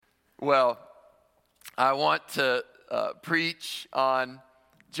Well, I want to preach on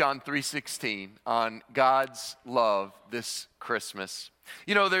John 3:16, on God's love this Christmas.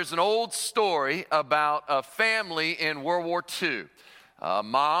 You know, there's an old story about a family in World War II. A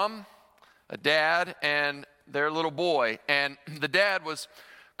mom, a dad, and their little boy. And the dad was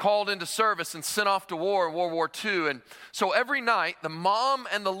called into service and sent off to war in World War II. And so every night, the mom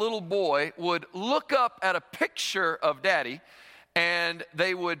and the little boy would look up at a picture of daddy, and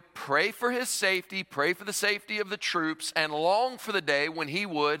they would pray for his safety, pray for the safety of the troops, and long for the day when he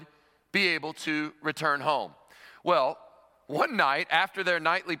would be able to return home. Well, one night after their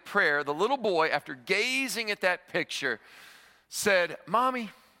nightly prayer, the little boy, after gazing at that picture, said,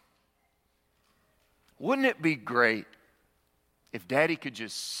 "Mommy, wouldn't it be great if Daddy could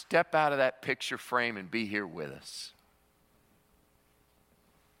just step out of that picture frame and be here with us?"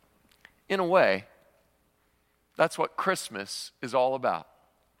 In a way, that's what Christmas is all about.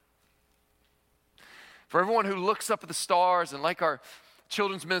 For everyone who looks up at the stars, and like our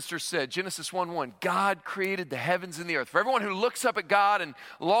children's minister said, Genesis 1:1, God created the heavens and the earth. For everyone who looks up at God and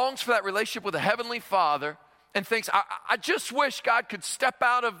longs for that relationship with the Heavenly Father and thinks, I just wish God could step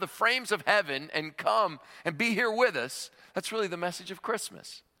out of the frames of heaven and come and be here with us, that's really the message of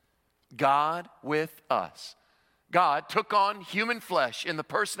Christmas. God with us. God took on human flesh in the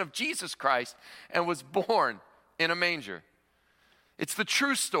person of Jesus Christ and was born in a manger. It's the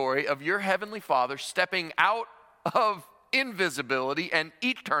true story of your Heavenly Father stepping out of invisibility and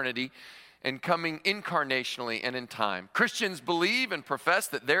eternity and coming incarnationally and in time. Christians believe and profess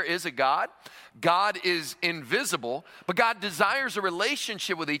that there is a God. God is invisible, but God desires a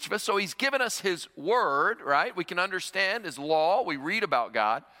relationship with each of us, so He's given us His Word, right? We can understand His law. We read about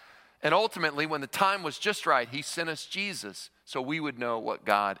God. And ultimately, when the time was just right, He sent us Jesus so we would know what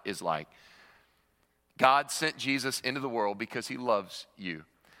God is like. God sent Jesus into the world because He loves you.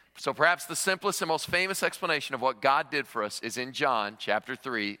 So perhaps the simplest and most famous explanation of what God did for us is in John chapter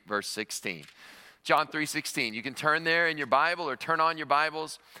 3, verse 16. John 3:16. You can turn there in your Bible or turn on your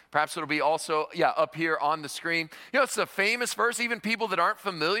Bibles. Perhaps it'll be also, up here on the screen. You know, it's a famous verse. Even people that aren't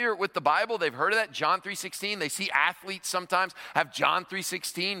familiar with the Bible, they've heard of that, John 3:16. They see athletes sometimes have John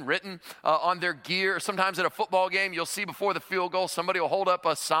 3:16 written on their gear. Sometimes at a football game, you'll see before the field goal, somebody will hold up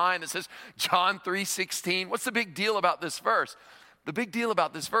a sign that says John 3:16. What's the big deal about this verse? The big deal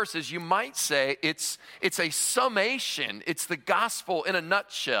about this verse is you might say it's a summation. It's the gospel in a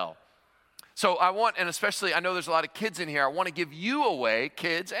nutshell. So I want, and especially I know there's a lot of kids in here, I want to give you a way,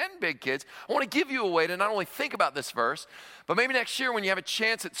 kids and big kids, I want to give you a way to not only think about this verse, but maybe next year when you have a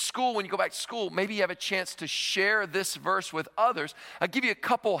chance at school, when you go back to school, maybe you have a chance to share this verse with others. I'll give you a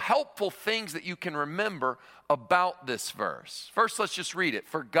couple helpful things that you can remember about this verse. First, let's just read it.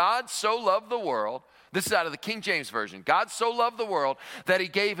 For God so loved the world, this is out of the King James Version, God so loved the world that He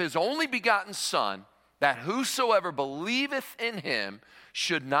gave His only begotten Son, that whosoever believeth in Him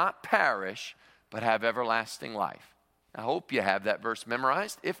should not perish, but have everlasting life. I hope you have that verse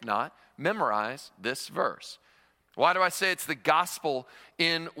memorized. If not, memorize this verse. Why do I say it's the gospel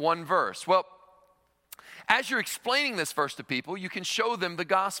in one verse? Well, as you're explaining this verse to people, you can show them the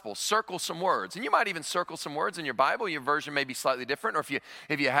gospel. Circle some words. And you might even circle some words in your Bible. Your version may be slightly different. Or if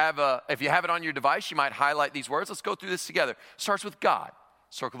you have it on your device, you might highlight these words. Let's go through this together. Starts with God.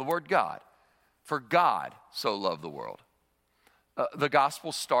 Circle the word God. For God so loved the world. The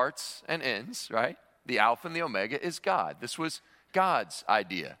gospel starts and ends, right? The Alpha and the Omega is God. This was God's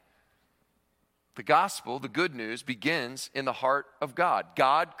idea. The gospel, the good news, begins in the heart of God.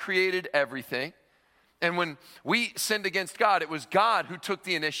 God created everything. And when we sinned against God, it was God who took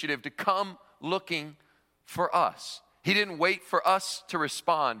the initiative to come looking for us. He didn't wait for us to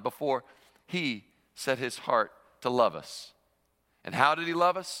respond before He set His heart to love us. And how did He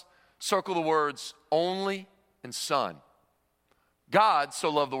love us? Circle the words only and Son. God so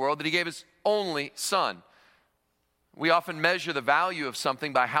loved the world that He gave His only Son. We often measure the value of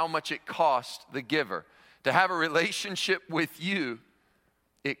something by how much it cost the giver. To have a relationship with you,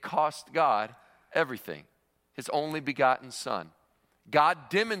 it cost God everything. His only begotten Son. God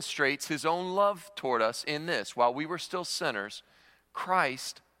demonstrates His own love toward us in this. While we were still sinners,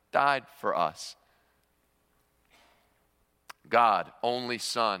 Christ died for us. God, only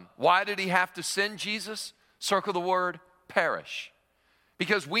Son. Why did He have to send Jesus? Circle the word perish.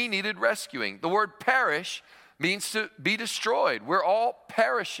 Because we needed rescuing. The word perish means to be destroyed. We're all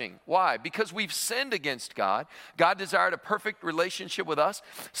perishing. Why? Because we've sinned against God. God desired a perfect relationship with us.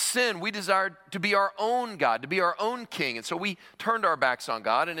 Sin, we desired to be our own God, to be our own king. And so we turned our backs on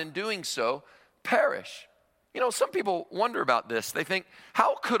God, and in doing so, perish. You know, some people wonder about this. They think,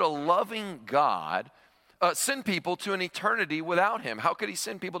 how could a loving God send people to an eternity without him? How could he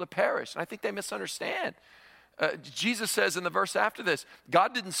send people to perish? And I think they misunderstand. Jesus says in the verse after this,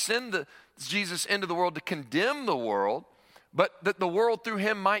 God didn't send Jesus into the world to condemn the world, but that the world through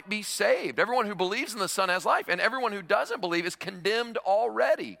him might be saved. Everyone who believes in the Son has life, and everyone who doesn't believe is condemned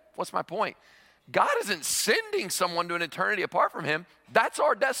already. What's my point? God isn't sending someone to an eternity apart from him. That's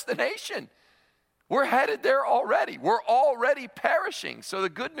our destination. We're headed there already. We're already perishing. So the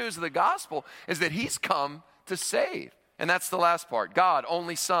good news of the gospel is that he's come to save. And that's the last part. God,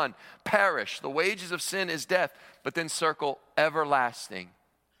 only Son, perish. The wages of sin is death. But then circle everlasting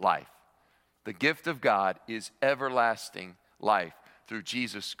life. The gift of God is everlasting life through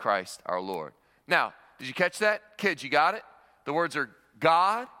Jesus Christ our Lord. Now, did you catch that? Kids, you got it? The words are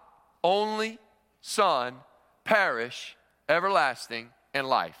God, only Son, perish, everlasting, and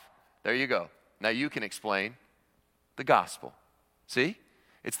life. There you go. Now you can explain the gospel. See?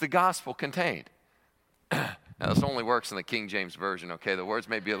 It's the gospel contained. Now, this only works in the King James Version, okay? The words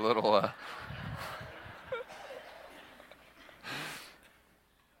may be a little...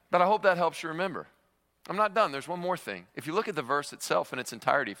 But I hope that helps you remember. I'm not done. There's one more thing. If you look at the verse itself in its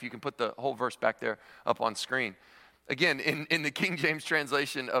entirety, if you can put the whole verse back there up on screen. Again, in the King James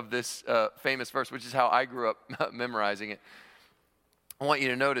translation of this famous verse, which is how I grew up memorizing it, I want you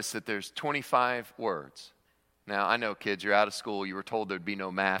to notice that there's 25 words. Now, I know, kids, you're out of school. You were told there'd be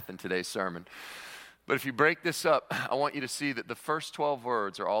no math in today's sermon. But if you break this up, I want you to see that the first 12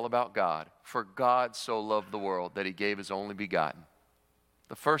 words are all about God. For God so loved the world that he gave his only begotten.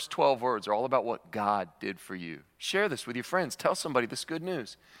 The first 12 words are all about what God did for you. Share this with your friends. Tell somebody this good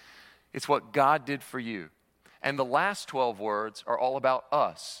news. It's what God did for you. And the last 12 words are all about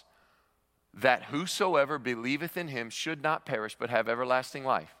us. That whosoever believeth in him should not perish but have everlasting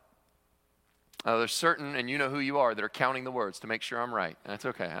life. There's certain, and you know who you are, that are counting the words to make sure I'm right. That's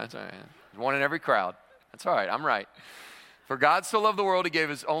okay. That's all right. There's one in every crowd. That's all right. I'm right. For God so loved the world, he gave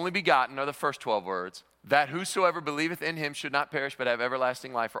his only begotten, are the first 12 words. That whosoever believeth in him should not perish but have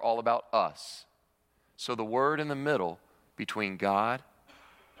everlasting life are all about us. So the word in the middle between God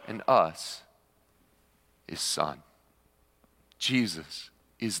and us is Son. Jesus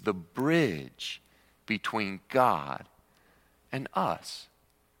is the bridge between God and us.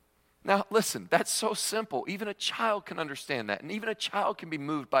 Now, listen, that's so simple. Even a child can understand that, and even a child can be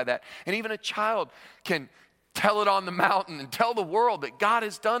moved by that, and even a child can tell it on the mountain and tell the world that God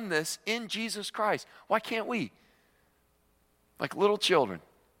has done this in Jesus Christ. Why can't we? Like little children,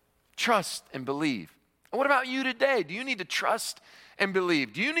 trust and believe. And what about you today? Do you need to trust and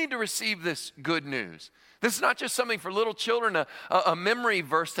believe? Do you need to receive this good news? This is not just something for little children, a memory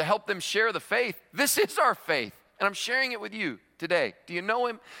verse to help them share the faith. This is our faith, and I'm sharing it with you today. Do you know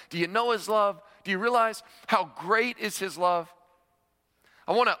him? Do you know his love? Do you realize how great is his love?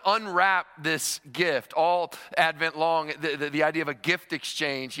 I want to unwrap this gift all Advent long, the idea of a gift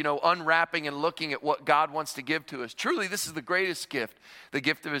exchange, unwrapping and looking at what God wants to give to us. Truly, this is the greatest gift, the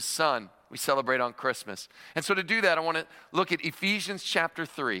gift of his Son we celebrate on Christmas. And so to do that, I want to look at Ephesians chapter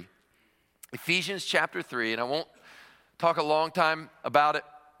 3. Ephesians chapter 3, and I won't talk a long time about it,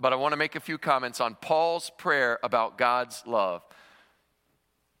 but I want to make a few comments on Paul's prayer about God's love.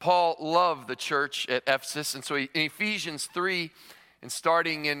 Paul loved the church at Ephesus, and so in Ephesians 3, and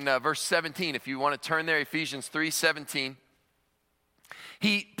starting in verse 17, if you want to turn there, Ephesians 3:17,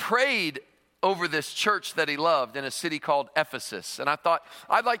 he prayed over this church that he loved in a city called Ephesus. And I thought,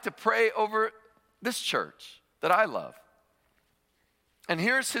 I'd like to pray over this church that I love. And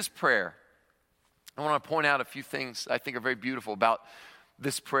here's his prayer. I want to point out a few things I think are very beautiful about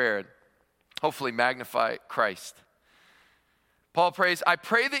this prayer. Hopefully magnify Christ. Paul prays, I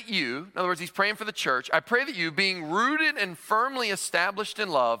pray that you, in other words, he's praying for the church, I pray that you, being rooted and firmly established in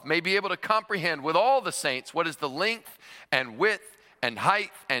love, may be able to comprehend with all the saints what is the length and width and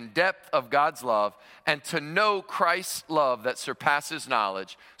height and depth of God's love, and to know Christ's love that surpasses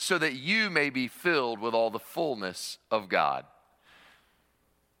knowledge, so that you may be filled with all the fullness of God.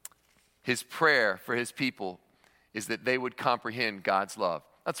 His prayer for his people is that they would comprehend God's love.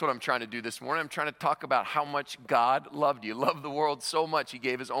 That's what I'm trying to do this morning. I'm trying to talk about how much God loved you. Loved the world so much, he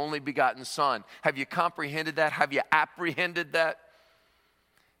gave his only begotten Son. Have you comprehended that? Have you apprehended that?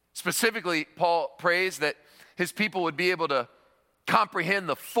 Specifically, Paul prays that his people would be able to comprehend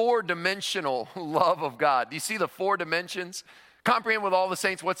the four-dimensional love of God. Do you see the four dimensions? Comprehend with all the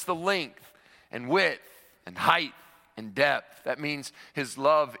saints what's the length and width and height and depth. That means his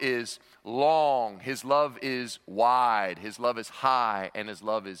love is long, his love is wide, his love is high, and his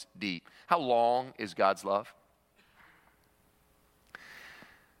love is deep. How long is God's love?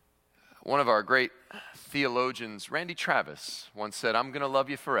 One of our great theologians, Randy Travis, once said, I'm going to love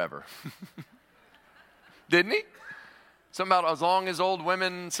you forever. Didn't he? Something about as long as old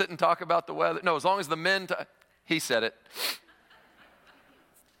women sit and talk about the weather. No, as long as the men, he said it.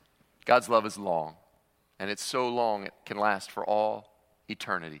 God's love is long, and it's so long it can last for all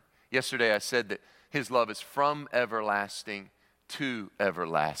eternity. Yesterday I said that his love is from everlasting to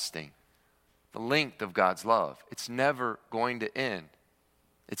everlasting. The length of God's love, it's never going to end.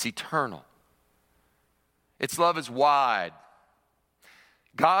 It's eternal. Its love is wide.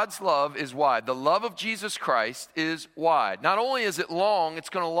 God's love is wide. The love of Jesus Christ is wide. Not only is it long, it's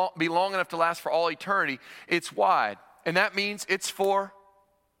going to be long enough to last for all eternity, it's wide. And that means it's for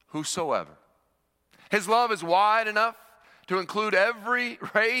whosoever. His love is wide enough to include every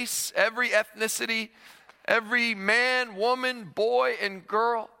race, every ethnicity, every man, woman, boy, and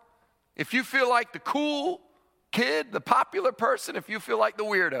girl. If you feel like the cool kid, the popular person, if you feel like the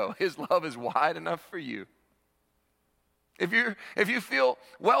weirdo, his love is wide enough for you. If you feel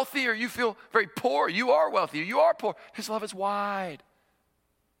wealthy or you feel very poor, you are wealthy or you are poor, his love is wide.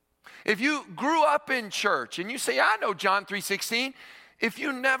 If you grew up in church and you say, I know John 3:16, if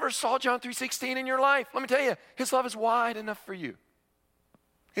you never saw John 3:16 in your life, let me tell you, his love is wide enough for you.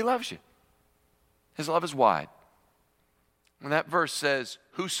 He loves you. His love is wide. When that verse says,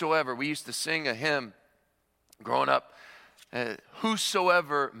 whosoever, we used to sing a hymn growing up,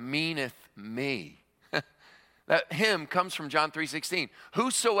 whosoever meaneth me. That hymn comes from John 3:16.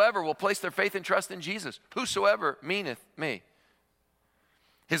 Whosoever will place their faith and trust in Jesus. Whosoever meaneth me.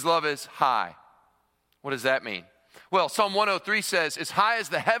 His love is high. What does that mean? Well, Psalm 103 says, as high as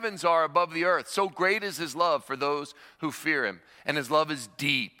the heavens are above the earth, so great is his love for those who fear him. And his love is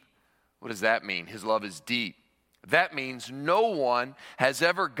deep. What does that mean? His love is deep. That means no one has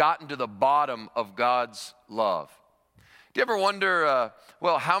ever gotten to the bottom of God's love. Do you ever wonder,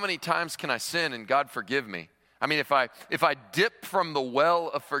 how many times can I sin and God forgive me? I mean, if I dip from the well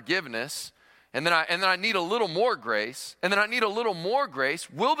of forgiveness, and then I need a little more grace, and then I need a little more grace,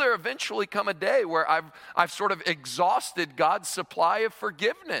 will there eventually come a day where I've sort of exhausted God's supply of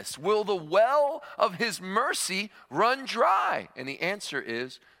forgiveness? Will the well of his mercy run dry? And the answer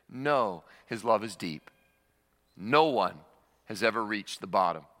is no. His love is deep. No one has ever reached the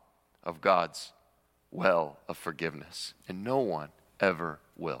bottom of God's well of forgiveness, and no one ever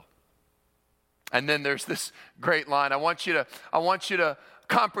will. And then there's this great line. I want you to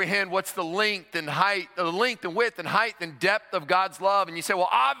comprehend what's the length and height, the length and width and height and depth of God's love. And you say, well,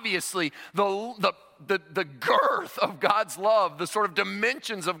 obviously the girth of God's love, the sort of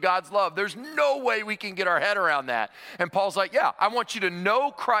dimensions of God's love, there's no way we can get our head around that. And Paul's like, yeah, I want you to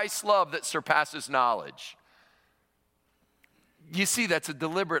know Christ's love that surpasses knowledge. You see, that's a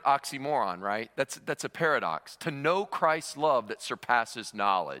deliberate oxymoron, right? That's a paradox. To know Christ's love that surpasses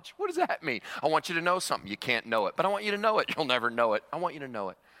knowledge. What does that mean? I want you to know something. You can't know it, but I want you to know it. You'll never know it. I want you to know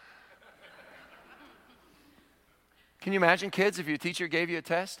it. Can you imagine, kids, if your teacher gave you a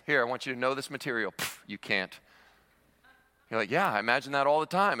test? Here, I want you to know this material. Pff, you can't. You're like, yeah, I imagine that all the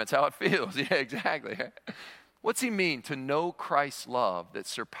time. That's how it feels. Yeah, exactly. What's he mean, to know Christ's love that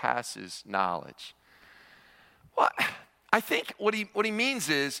surpasses knowledge? What? I think what he means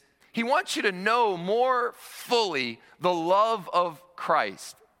is he wants you to know more fully the love of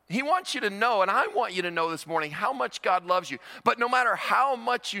Christ. He wants you to know, and I want you to know this morning, how much God loves you. But no matter how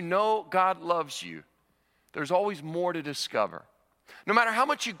much you know God loves you, there's always more to discover. No matter how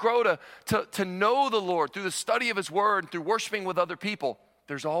much you grow to know the Lord through the study of his word, through worshiping with other people,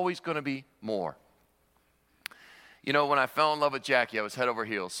 there's always going to be more. You know, when I fell in love with Jackie, I was head over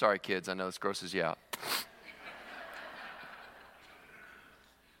heels. Sorry, kids, I know this grosses you out.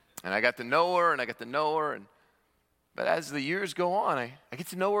 And I got to know her, but as the years go on, I get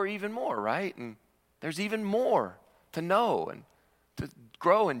to know her even more, right? And there's even more to know and to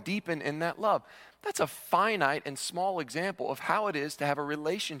grow and deepen in that love. That's a finite and small example of how it is to have a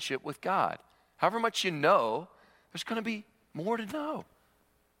relationship with God. However much you know, there's going to be more to know.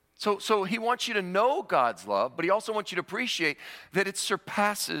 So he wants you to know God's love, but he also wants you to appreciate that it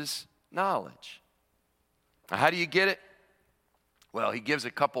surpasses knowledge. Now, how do you get it? Well, he gives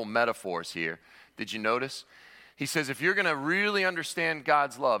a couple metaphors here. Did you notice? He says if you're going to really understand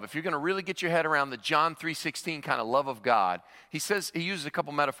God's love, if you're going to really get your head around the John 3:16 kind of love of God, he uses a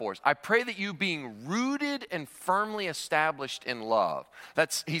couple metaphors. I pray that you being rooted and firmly established in love.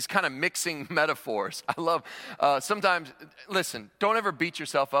 He's kind of mixing metaphors. I love, sometimes, listen, don't ever beat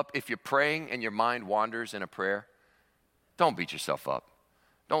yourself up if you're praying and your mind wanders in a prayer. Don't beat yourself up.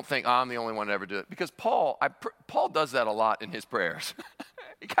 Don't think, I'm the only one to ever do it. Because Paul does that a lot in his prayers.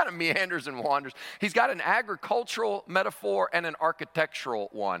 He kind of meanders and wanders. He's got an agricultural metaphor and an architectural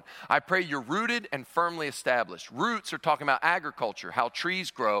one. I pray you're rooted and firmly established. Roots are talking about agriculture, how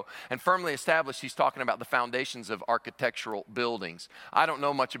trees grow, and firmly established, he's talking about the foundations of architectural buildings. I don't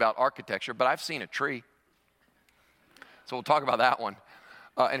know much about architecture, but I've seen a tree. So we'll talk about that one.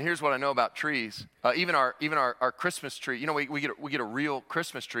 And here's what I know about trees. Even our Christmas tree. You know, we get a real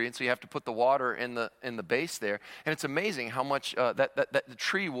Christmas tree, and so you have to put the water in the base there. And it's amazing how much that the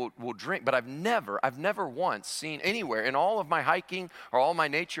tree will drink. But I've never once seen anywhere in all of my hiking or all my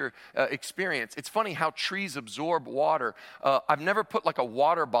nature experience. It's funny how trees absorb water. I've never put like a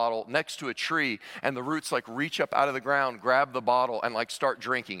water bottle next to a tree, and the roots like reach up out of the ground, grab the bottle, and like start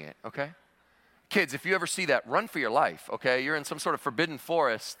drinking it. Okay. Kids, if you ever see that, run for your life, okay? You're in some sort of forbidden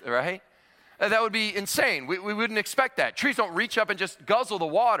forest, right? That would be insane. We wouldn't expect that. Trees don't reach up and just guzzle the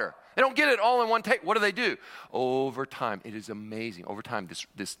water. They don't get it all in one take. What do? Over time, it is amazing. Over time,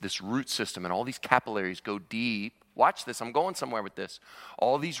 this root system and all these capillaries go deep. Watch this. I'm going somewhere with this.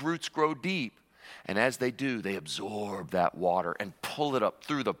 All these roots grow deep, and as they do, they absorb that water and pull it up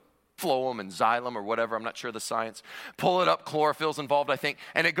through the phloem and xylem or whatever, I'm not sure the science. Pull it up, chlorophyll's involved, I think,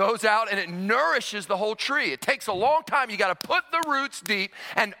 and it goes out and it nourishes the whole tree. It takes a long time. You got to put the roots deep,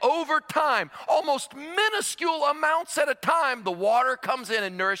 and over time, almost minuscule amounts at a time, the water comes in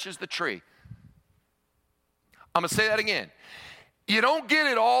and nourishes the tree. I'm going to say that again. You don't get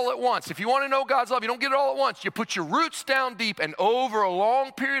it all at once. If you want to know God's love, you don't get it all at once. You put your roots down deep, and over a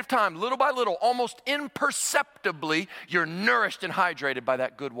long period of time, little by little, almost imperceptibly, you're nourished and hydrated by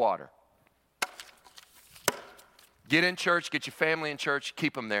that good water. Get in church, get your family in church,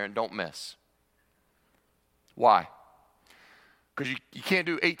 keep them there, and don't miss. Why? Because you can't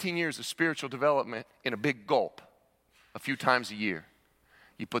do 18 years of spiritual development in a big gulp a few times a year.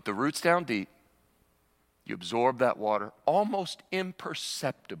 You put the roots down deep. You absorb that water almost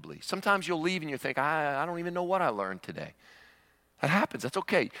imperceptibly. Sometimes you'll leave and you think, I don't even know what I learned today. That happens. That's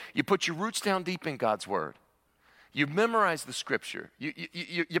okay. You put your roots down deep in God's word. You memorize the scripture.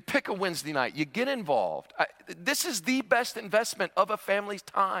 You pick a Wednesday night. You get involved. This is the best investment of a family's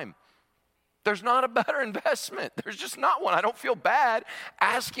time. There's not a better investment. There's just not one. I don't feel bad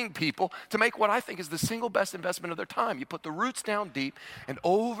asking people to make what I think is the single best investment of their time. You put the roots down deep, and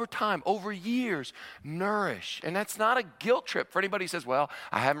over time, over years, nourish. And that's not a guilt trip for anybody who says, well,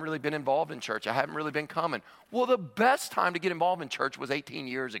 I haven't really been involved in church. I haven't really been coming. Well, the best time to get involved in church was 18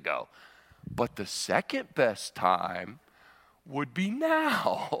 years ago. But the second best time would be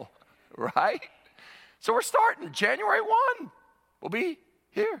now, right? So we're starting January 1. We'll be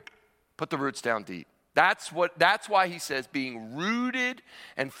here. Put the roots down deep. That's why he says being rooted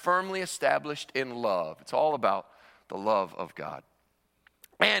and firmly established in love. It's all about the love of God.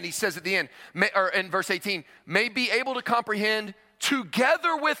 And he says at the end, in verse 18, may be able to comprehend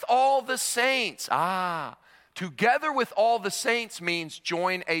together with all the saints. Together with all the saints means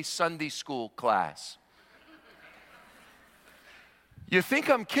join a Sunday school class. You think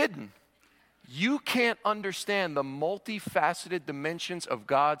I'm kidding? You can't understand the multifaceted dimensions of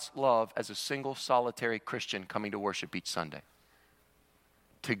God's love as a single solitary Christian coming to worship each Sunday.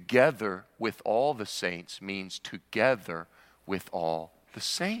 Together with all the saints means together with all the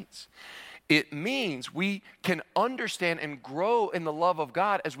saints. It means we can understand and grow in the love of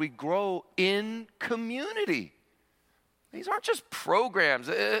God as we grow in community. These aren't just programs.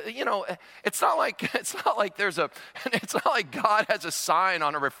 It's not like God has a sign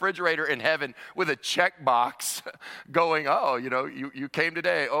on a refrigerator in heaven with a checkbox going, you came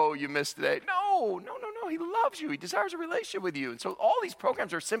today. Oh, you missed today. No. He loves you. He desires a relationship with you. And so all these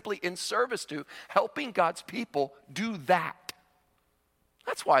programs are simply in service to helping God's people do that.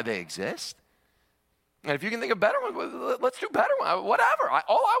 That's why they exist. And if you can think of better ones, let's do better ones. Whatever.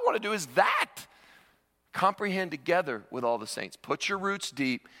 All I want to do is that. Comprehend together with all the saints. Put your roots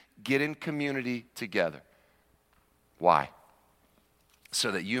deep. Get in community together. Why?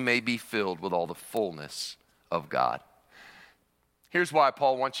 So that you may be filled with all the fullness of God. Here's why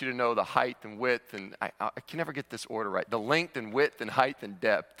Paul wants you to know the height and width, and I can never get this order right. The length and width and height and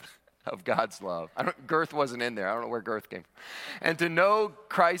depth of God's love. Girth wasn't in there. I don't know where girth came from. And to know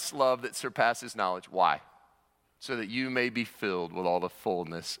Christ's love that surpasses knowledge. Why? So that you may be filled with all the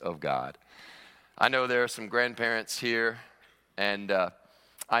fullness of God. I know there are some grandparents here, and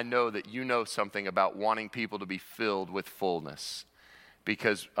I know that you know something about wanting people to be filled with fullness.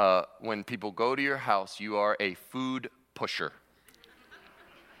 Because when people go to your house, you are a food pusher.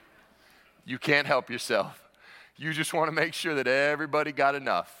 You can't help yourself. You just want to make sure that everybody got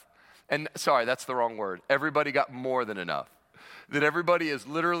enough. And sorry, that's the wrong word. Everybody got more than enough. That everybody is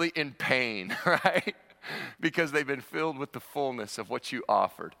literally in pain, right? because they've been filled with the fullness of what you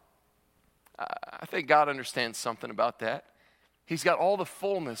offered. I think God understands something about that. He's got all the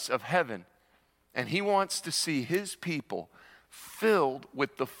fullness of heaven, and he wants to see his people filled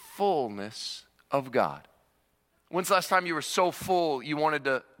with the fullness of God. When's the last time you were so full you wanted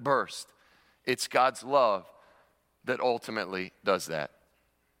to burst? It's God's love that ultimately does that.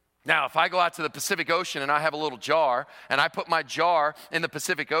 Now, if I go out to the Pacific Ocean and I have a little jar and I put my jar in the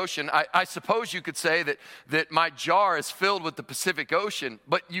Pacific Ocean, I suppose you could say that my jar is filled with the Pacific Ocean,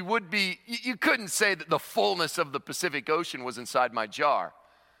 but you couldn't say that the fullness of the Pacific Ocean was inside my jar.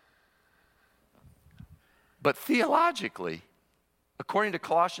 But theologically, according to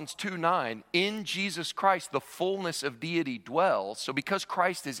Colossians 2:9, in Jesus Christ, the fullness of deity dwells. So because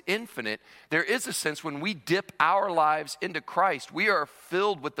Christ is infinite, there is a sense when we dip our lives into Christ, we are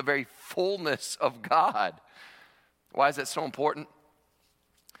filled with the very fullness of God. Why is that so important?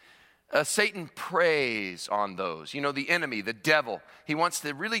 Satan preys on those. You know, the enemy, the devil. He wants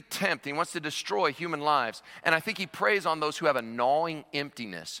to really tempt. He wants to destroy human lives. And I think he preys on those who have a gnawing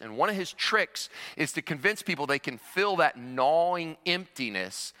emptiness. And one of his tricks is to convince people they can fill that gnawing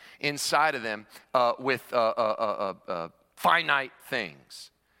emptiness inside of them with finite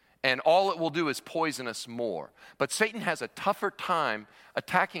things. And all it will do is poison us more. But Satan has a tougher time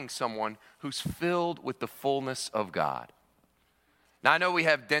attacking someone who's filled with the fullness of God. Now, I know we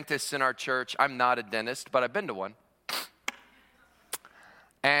have dentists in our church. I'm not a dentist, but I've been to one.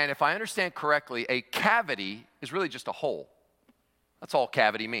 And if I understand correctly, a cavity is really just a hole. That's all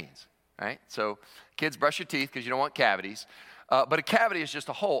cavity means, right? So kids, brush your teeth because you don't want cavities. But a cavity is just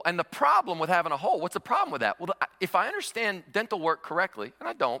a hole. And the problem with having a hole, what's the problem with that? Well, if I understand dental work correctly, and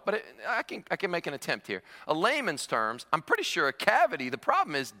I don't, but I can make an attempt here. A layman's terms, I'm pretty sure a cavity, the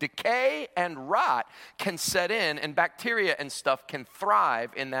problem is decay and rot can set in, and bacteria and stuff can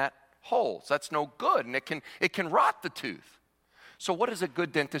thrive in that hole. So that's no good, and it can rot the tooth. So what does a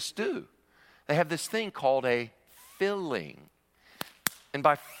good dentist do? They have this thing called a filling. And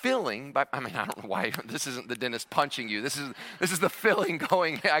by filling, I don't know why, this isn't the dentist punching you. This is the filling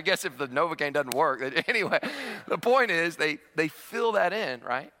going, I guess if the Novocaine doesn't work. Anyway, the point is they fill that in,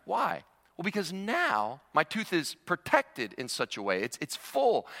 right? Why? Well, because now my tooth is protected in such a way. It's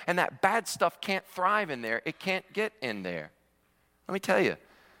full, and that bad stuff can't thrive in there. It can't get in there. Let me tell you,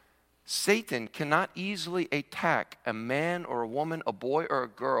 Satan cannot easily attack a man or a woman, a boy or a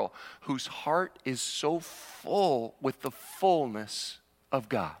girl whose heart is so full with the fullness of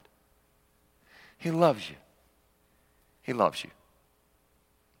God. He loves you. He loves you.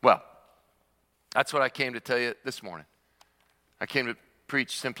 Well, that's what I came to tell you this morning. I came to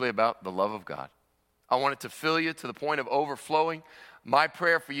preach simply about the love of God. I wanted to fill you to the point of overflowing. My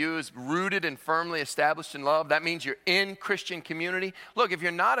prayer for you is rooted and firmly established in love. That means you're in Christian community. Look, if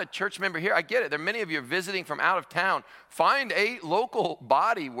you're not a church member here, I get it. There are many of you visiting from out of town. Find a local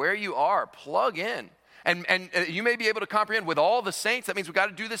body where you are. Plug in. And you may be able to comprehend with all the saints. That means we've got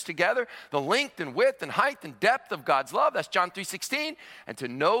to do this together. The length and width and height and depth of God's love. That's John 3:16. And to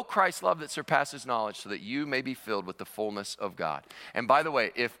know Christ's love that surpasses knowledge so that you may be filled with the fullness of God. And by the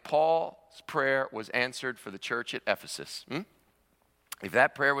way, if Paul's prayer was answered for the church at Ephesus, if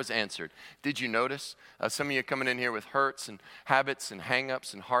that prayer was answered, did you notice some of you coming in here with hurts and habits and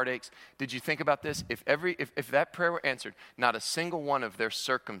hang-ups and heartaches? Did you think about this? If that prayer were answered, not a single one of their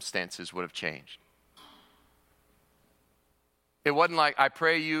circumstances would have changed. It wasn't like, I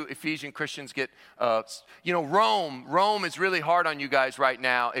pray you Ephesian Christians get, Rome is really hard on you guys right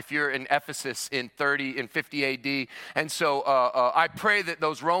now if you're in Ephesus in 50 AD. And so I pray that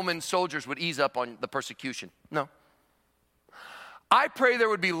those Roman soldiers would ease up on the persecution. No. I pray there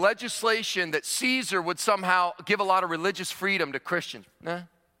would be legislation that Caesar would somehow give a lot of religious freedom to Christians. Nah,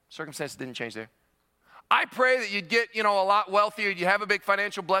 circumstances didn't change there. I pray that you'd get, a lot wealthier, you'd have a big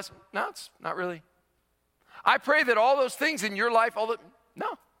financial blessing. No, it's not really. I pray that all those things in your life,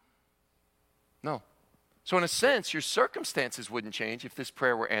 no. So in a sense, your circumstances wouldn't change if this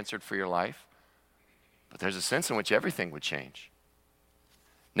prayer were answered for your life. But there's a sense in which everything would change.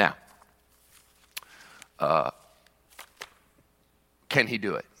 Now, can he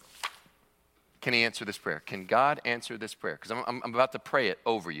do it? Can he answer this prayer? Can God answer this prayer? Because I'm about to pray it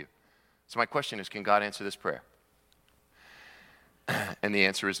over you. So my question is, can God answer this prayer? And the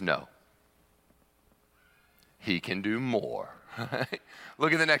answer is no. He can do more.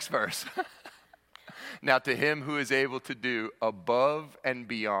 Look at the next verse. Now to him who is able to do above and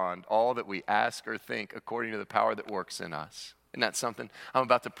beyond all that we ask or think according to the power that works in us. Isn't that something? I'm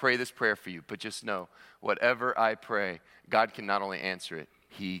about to pray this prayer for you, but just know, whatever I pray, God can not only answer it,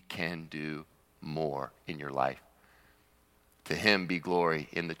 he can do more in your life. To him be glory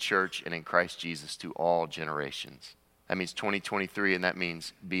in the church and in Christ Jesus to all generations. That means 2023, and that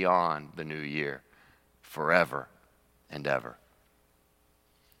means beyond the new year, forever and ever.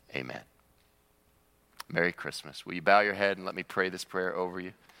 Amen. Merry Christmas. Will you bow your head and let me pray this prayer over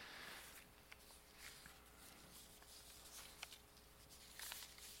you?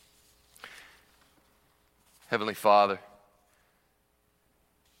 Heavenly Father,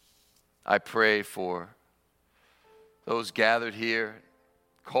 I pray for those gathered here,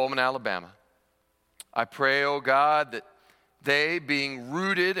 Coleman, Alabama. I pray, oh God, that they, being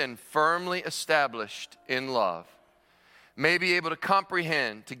rooted and firmly established in love, may be able to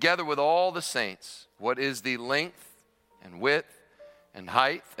comprehend, together with all the saints, what is the length and width and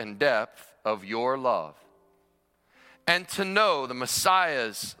height and depth of your love, and to know the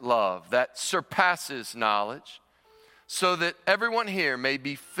Messiah's love that surpasses knowledge, so that everyone here may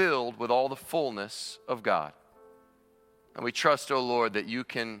be filled with all the fullness of God. And we trust, O Lord, that you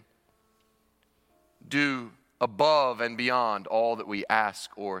can do above and beyond all that we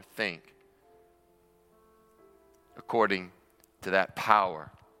ask or think, according to that power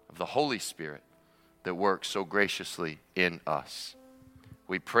of the Holy Spirit that works so graciously in us.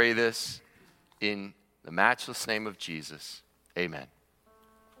 We pray this in the matchless name of Jesus. Amen.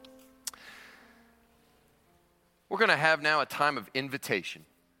 We're going to have now a time of invitation.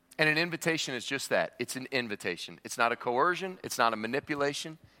 And an invitation is just that. It's an invitation. It's not a coercion. It's not a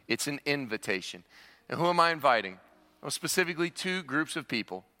manipulation. It's an invitation. And who am I inviting? Well, specifically two groups of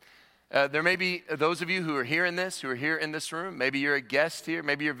people. There may be those of you who are hearing this, who are here in this room. Maybe you're a guest here.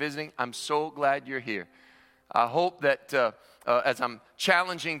 Maybe you're visiting. I'm so glad you're here. I hope that as I'm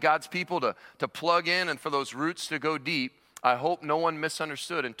challenging God's people to plug in and for those roots to go deep, I hope no one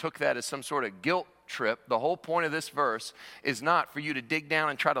misunderstood and took that as some sort of guilt trip. The whole point of this verse is not for you to dig down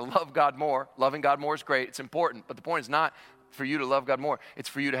and try to love God more. Loving God more is great. It's important. But the point is not for you to love God more. It's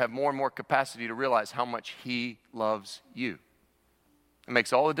for you to have more and more capacity to realize how much He loves you. It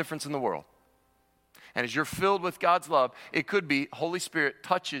makes all the difference in the world. And as you're filled with God's love, it could be Holy Spirit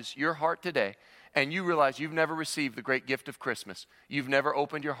touches your heart today and you realize you've never received the great gift of Christmas. You've never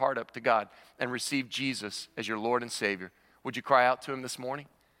opened your heart up to God and received Jesus as your Lord and Savior. Would you cry out to Him this morning?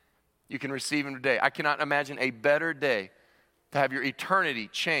 You can receive Him today. I cannot imagine a better day to have your eternity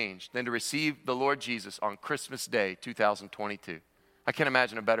changed than to receive the Lord Jesus on Christmas Day 2022. I can't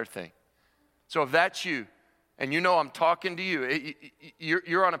imagine a better thing. So if that's you, and you know I'm talking to you,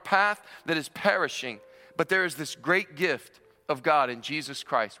 you're on a path that is perishing, but there is this great gift of God in Jesus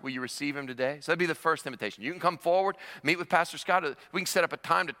Christ. Will you receive Him today? So that'd be the first invitation. You can come forward, meet with Pastor Scott. We can set up a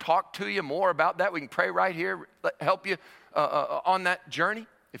time to talk to you more about that. We can pray right here, help you on that journey,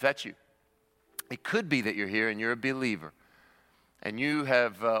 if that's you. It could be that you're here and you're a believer, and you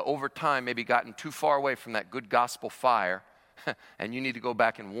have over time maybe gotten too far away from that good gospel fire, and you need to go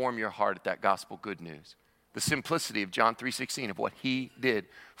back and warm your heart at that gospel good news. The simplicity of John 3:16 of what He did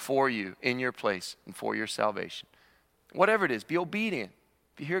for you in your place and for your salvation. Whatever it is, be obedient.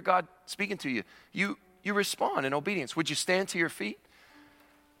 If you hear God speaking to you, you respond in obedience. Would you stand to your feet?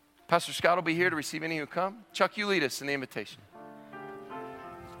 Pastor Scott will be here to receive any who come. Chuck, you lead us in the invitation.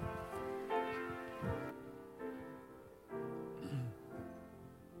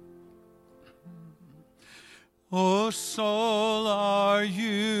 O soul, are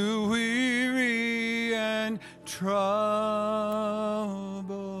you weary and troubled?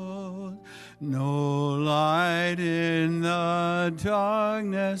 No light in the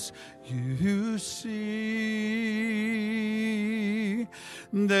darkness you see.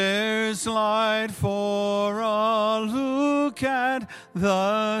 There's light for all who look at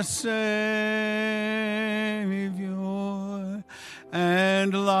the Savior,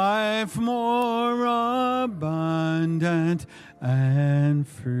 and life more abundant and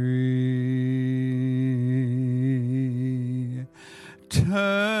free.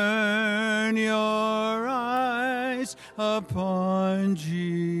 Turn your eyes upon Jesus.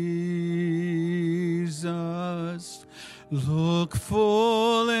 Look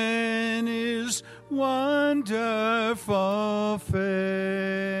full in his wonderful face,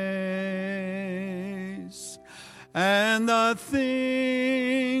 and the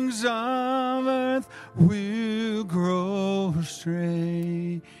things of earth will grow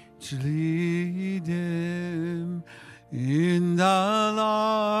strangely dim in the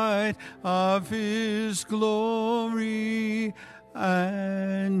light of his glory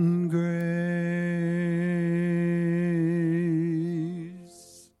and grace.